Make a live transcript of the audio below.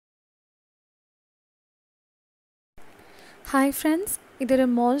Hi friends, this is a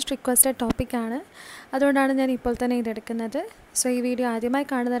most requested topic. അതുകൊണ്ടാണ് ഞാൻ ഇപ്പോൾ തന്നെ ഇത് എടുക്കുന്നത്. സോ ഈ വീഡിയോ ആദ്യമായി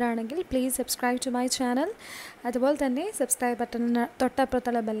കാണുന്നവരാണെങ്കിൽ please subscribe to my channel. അതുപോലെ തന്നെ സബ്സ്ക്രൈബ് ബട്ടണിന്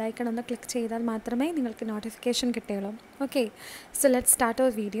തൊട്ടപ്പുറത്തുള്ള ബെൽ ഐക്കൺ ഒന്ന് ക്ലിക്ക് ചെയ്താൽ മാത്രമേ നിങ്ങൾക്ക് നോട്ടിഫിക്കേഷൻ കിട്ടുകയുള്ളൂ. Okay, so let's start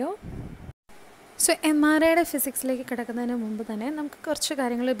our video. So MRIയുടെ ഫിസിക്സിലേക്ക് കിടക്കുന്നതിന് മുമ്പ് തന്നെ നമുക്ക് കുറച്ച്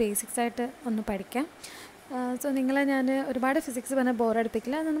കാര്യങ്ങൾ ബേസിക്സ് ആയിട്ട് ഒന്ന് പഠിക്കാം. സോ നിങ്ങളെ ഞാൻ ഒരുപാട് ഫിസിക്സ് പറഞ്ഞാൽ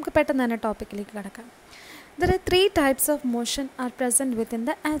ബോറടിപ്പിക്കില്ല. നമുക്ക് പെട്ടെന്ന് തന്നെ ടോപ്പിക്കിലേക്ക് കിടക്കാം. There are three types of motion are present within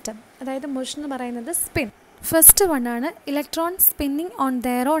the atom. അതായത് motion എന്ന് പറയുന്നത് spin. First one ആണ് electrons spinning on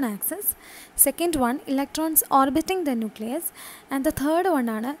their own axis. Second one electrons orbiting the nucleus. And the third one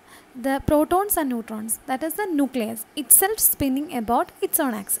ആണ് the protons and neutrons. That is the nucleus itself spinning about its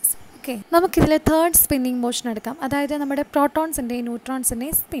own axis. Okay. നമുക്കിതിൽ third spinning motion എടുക്കാം. അതായത് നമ്മുടെ പ്രോട്ടോൺസിൻ്റെയും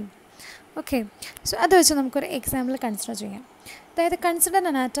ന്യൂട്രോൺസിൻ്റെയും spin. Okay, so അത് വെച്ച് നമുക്കൊരു example consider ചെയ്യാം. അതായത് consider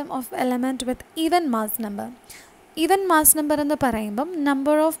an atom of element with even mass number. Even mass number എന്ന് പറയുമ്പം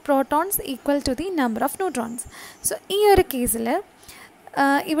number of protons equal to the number of neutrons. So ഈ ഒരു കേസിൽ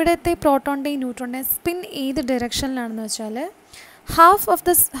ഇവിടുത്തെ പ്രോട്ടോണിൻ്റെയും ന്യൂട്രോണിൻ്റെയും സ്പിൻ ഏത് ഡയറക്ഷനിലാണെന്ന് വെച്ചാൽ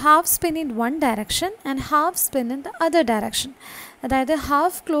half spin in one direction and half spin in the other direction. അതായത്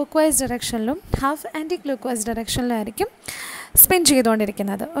half clock vice ഡയറക്ഷനിലും half anti clock vice ഡയറക്ഷനിലായിരിക്കും spin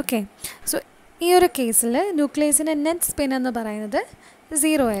ചെയ്തുകൊണ്ടിരിക്കുന്നത്. Okay, so ഈ ഒരു കേസിൽ ന്യൂക്ലിയസിൻ്റെ നെറ്റ് സ്പിൻ എന്ന് പറയുന്നത്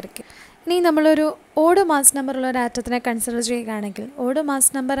 0 ആയിരിക്കും. ഇനി നമ്മളൊരു ഓഡ് മാസ് നമ്പറുള്ള ഒരു ആറ്റത്തിനെ കൺസിഡർ ചെയ്യുകയാണെങ്കിൽ ഓഡ്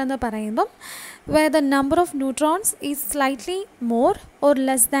മാസ് നമ്പർ എന്ന് പറയുമ്പം where the number of neutrons is slightly more or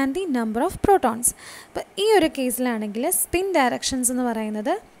less than the number of protons. അപ്പോൾ ഈ ഒരു കേസിലാണെങ്കിൽ സ്പിൻ ഡയറക്ഷൻസ് എന്ന്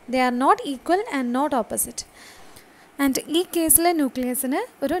പറയുന്നത് they are not equal and not opposite. And ഈ കേസിൽ ന്യൂക്ലിയസിന്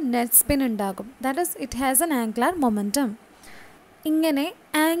ഒരു നെറ്റ് സ്പിൻ ഉണ്ടാകും. That is it has N angular momentum. ഇങ്ങനെ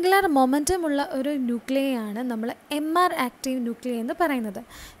ആംഗുലാർ മൊമെൻറ്റം ഉള്ള ഒരു ന്യൂക്ലിയസ് ആണ് നമ്മൾ MR ആക്റ്റീവ് ന്യൂക്ലിയസ് എന്ന് പറയുന്നത്.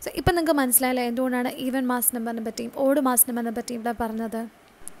 സോ ഇപ്പം നിങ്ങൾക്ക് മനസ്സിലായില്ല എന്തുകൊണ്ടാണ് ഈവൻ മാസ് നമ്പറിനെ പറ്റിയും ഓഡ് മാസ് നമ്പറിനെ പറ്റിയും ഇവിടെ പറഞ്ഞത്.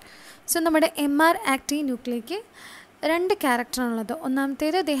 സോ നമ്മുടെ MR ആക്റ്റീവ് ന്യൂക്ലിയയ്ക്ക് രണ്ട് ക്യാരക്ടറാണുള്ളത്.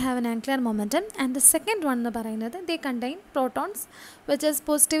 ഒന്നാമത്തേത് they have an angular momentum and the second one എന്ന് പറയുന്നത് ദേ contain protons which is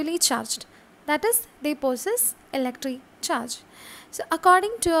positively charged. That is, they possess electric charge. So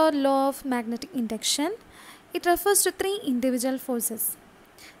according to our law of magnetic induction, it refers to three individual forces.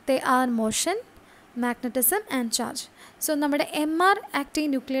 They are motion, magnetism and charge. So നമ്മുടെ MR active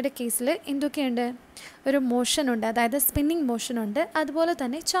ന്യൂക്ലിയയുടെ കേസിൽ എന്തൊക്കെയുണ്ട്? ഒരു motion ഉണ്ട്, അതായത് spinning motion ഉണ്ട്, അതുപോലെ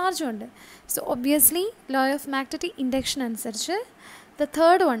തന്നെ ചാർജും ഉണ്ട്. So obviously law of magnetic induction അനുസരിച്ച് ദ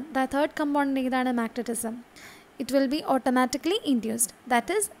തേർഡ് കമ്പോണൻ്റ് ഏതാണ്? Magnetism. It will be automatically induced.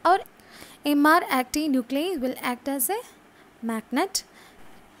 That is our MR active nuclei will act as a magnet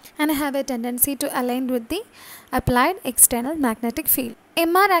and have a tendency to align with the applied external magnetic field.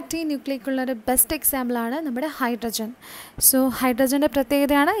 MR active nuclei kulla oru best example aanu nammade hydrogen. So hydrogen ന്റെ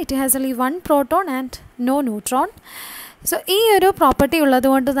പ്രത്യേകതയാണ് it has only one proton and no neutron. So ഈ ഒരു property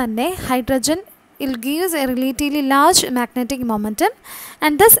ഉള്ളതുകൊണ്ട് തന്നെ hydrogen it gives a relatively large magnetic momentum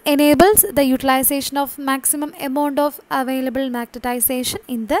and this enables the utilization of maximum amount of available magnetization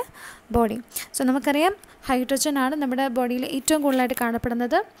in the body. So നമുക്കറിയാം hydrogen ആണ് നമ്മുടെ ബോഡിയിൽ ഏറ്റവും കൂടുതലായിട്ട്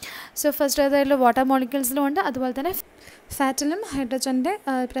കാണപ്പെടുന്നത്. സോ ഫസ്റ്റ് അതായത് വാട്ടർ മോളിക്യൂൾസിലും ഉണ്ട്, അതുപോലെ തന്നെ ഫാറ്റിലും ഹൈഡ്രജൻ്റെ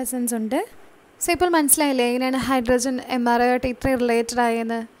പ്രസൻസ് ഉണ്ട്. സോ ഇപ്പോൾ മനസ്സിലായില്ലേ എങ്ങനെയാണ് ഹൈഡ്രജൻ MR ആയിട്ട് ഇത്ര റിലേറ്റഡ്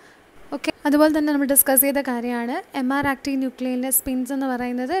ആയെന്ന്. ഓക്കെ, അതുപോലെ തന്നെ നമ്മൾ ഡിസ്കസ് ചെയ്ത കാര്യമാണ് MR ആക്റ്റീവ് ന്യൂക്ലിയയിലെ സ്പിൻസ് എന്ന്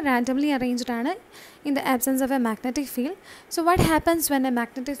പറയുന്നത് റാൻഡംലി അറേഞ്ച്ഡ് ആണ് in the absence of a magnetic field. So what happens when a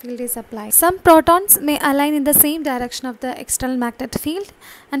magnetic field is applied? Some protons may align in the same direction of the external magnetic field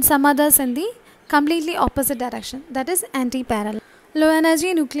and some others in the completely opposite direction, that is anti-parallel. Low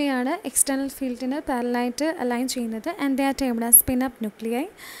energy nuclei ആണ് external ഫീൽഡിന് പാരലായിട്ട് align ചെയ്യുന്നത് and they are termed as spin-up nuclei.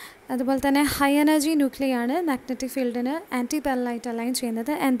 അതുപോലെ തന്നെ high energy nucleus ആണ് magnetic ഫീൽഡിന് anti പാരലായിട്ട് align ചെയ്യുന്നത്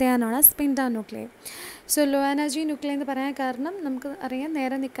and they are known as spin down nuclei. So low energy nucleus എന്ന് പറയാൻ കാരണം നമുക്ക് അറിയാം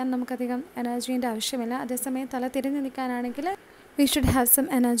നേരെ നിൽക്കാൻ നമുക്കധികം എനർജീൻ്റെ ആവശ്യമില്ല. അതേസമയം തല തിരിഞ്ഞ് നിൽക്കാനാണെങ്കിൽ we should have some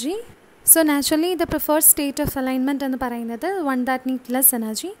energy. So naturally the preferred state of alignment എന്ന് പറയുന്നത് one that need less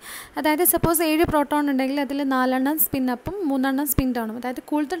energy. അതായത് സപ്പോസ് 7 പ്രോട്ടോൺ ഉണ്ടെങ്കിൽ അതിൽ 4 സ്പിൻ അപ്പും 3 സ്പിൻ ഡൗണും, അതായത്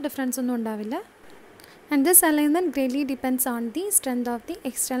കൂടുതൽ ഡിഫറൻസ് ഒന്നും ഉണ്ടാവില്ല. And this alignment greatly depends on the strength of the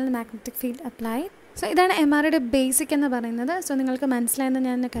external magnetic field applied. So ഇതാണ് MRയുടെ ബേസിക് എന്ന് പറയുന്നത്. സോ നിങ്ങൾക്ക് മനസ്സിലായെന്ന്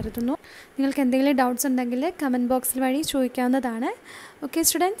ഞാൻ കരുതുന്നു. നിങ്ങൾക്ക് എന്തെങ്കിലും ഡൗട്ട്സ് ഉണ്ടെങ്കിൽ കമൻറ്റ് ബോക്സിൽ വഴി ചോദിക്കാവുന്നതാണ്. ഓക്കെ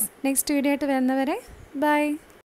സ്റ്റുഡൻസ്, നെക്സ്റ്റ് വീഡിയോ ആയിട്ട് വരുന്നവരെ ബൈ.